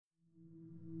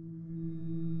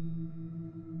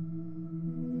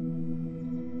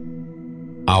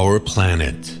Our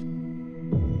planet.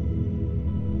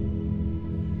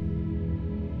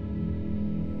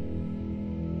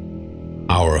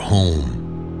 Our home.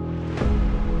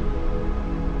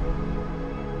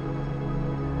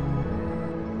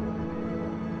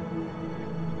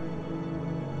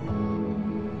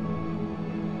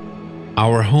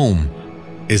 Our home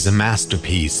is a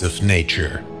masterpiece of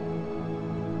nature.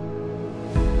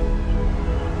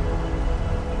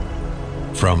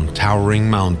 From towering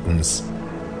mountains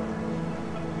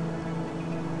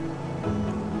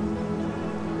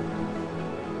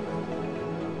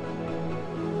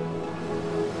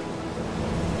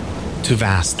to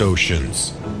vast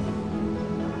oceans,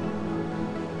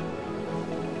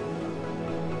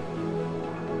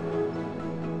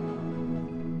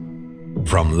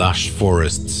 from lush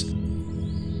forests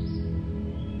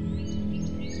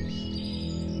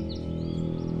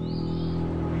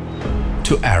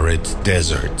to arid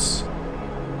deserts.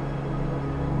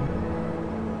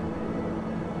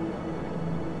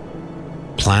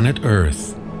 Planet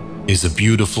Earth is a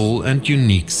beautiful and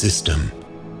unique system,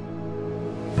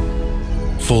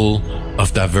 full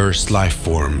of diverse life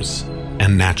forms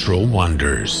and natural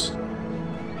wonders.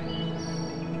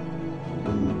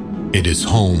 It is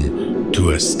home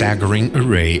to a staggering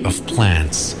array of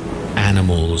plants,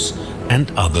 animals,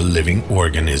 and other living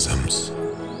organisms.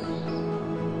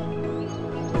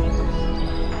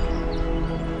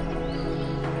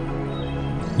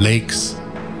 Lakes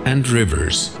and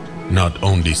rivers not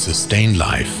only sustain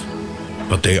life,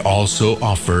 but they also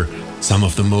offer some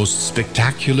of the most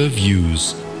spectacular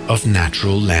views of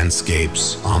natural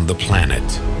landscapes on the planet.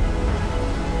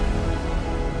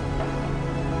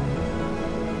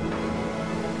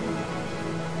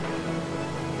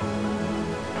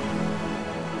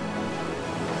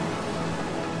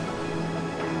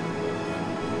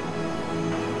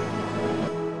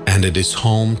 And it is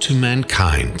home to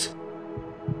mankind,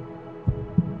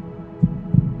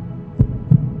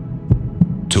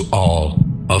 to all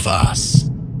of us.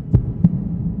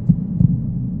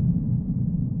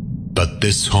 But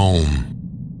this home,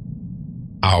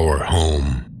 our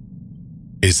home,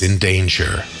 is in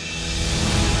danger.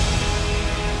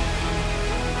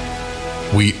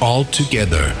 We all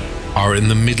together are in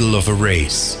the middle of a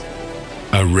race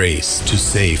to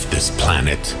save this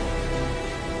planet.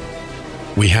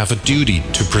 We have a duty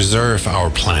to preserve our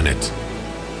planet,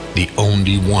 the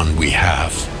only one we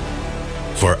have,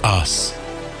 for us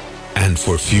and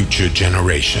for future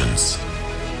generations.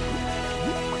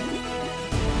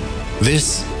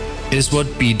 This is what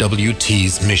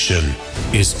BWT's mission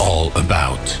is all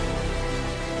about.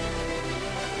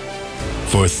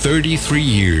 For 33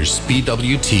 years,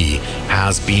 BWT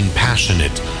has been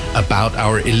passionate about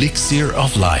our elixir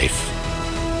of life,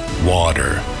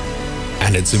 water,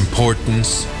 and its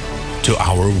importance to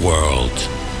our world.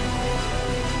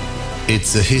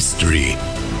 It's a history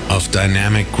of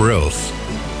dynamic growth,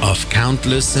 of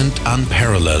countless and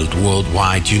unparalleled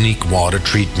worldwide unique water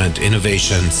treatment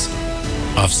innovations,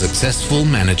 of successful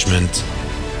management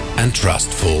and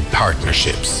trustful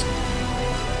partnerships.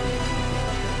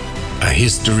 A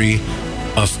history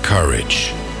of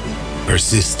courage,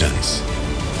 persistence,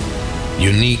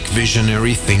 unique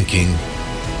visionary thinking,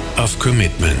 of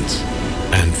commitment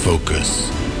and focus.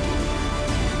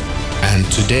 And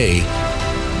today,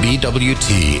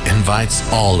 BWT invites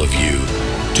all of you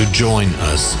to join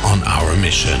us on our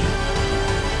mission.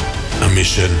 A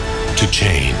mission to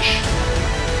change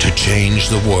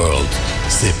the world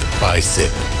sip by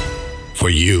sip, for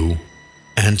you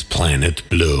and Planet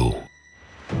Blue.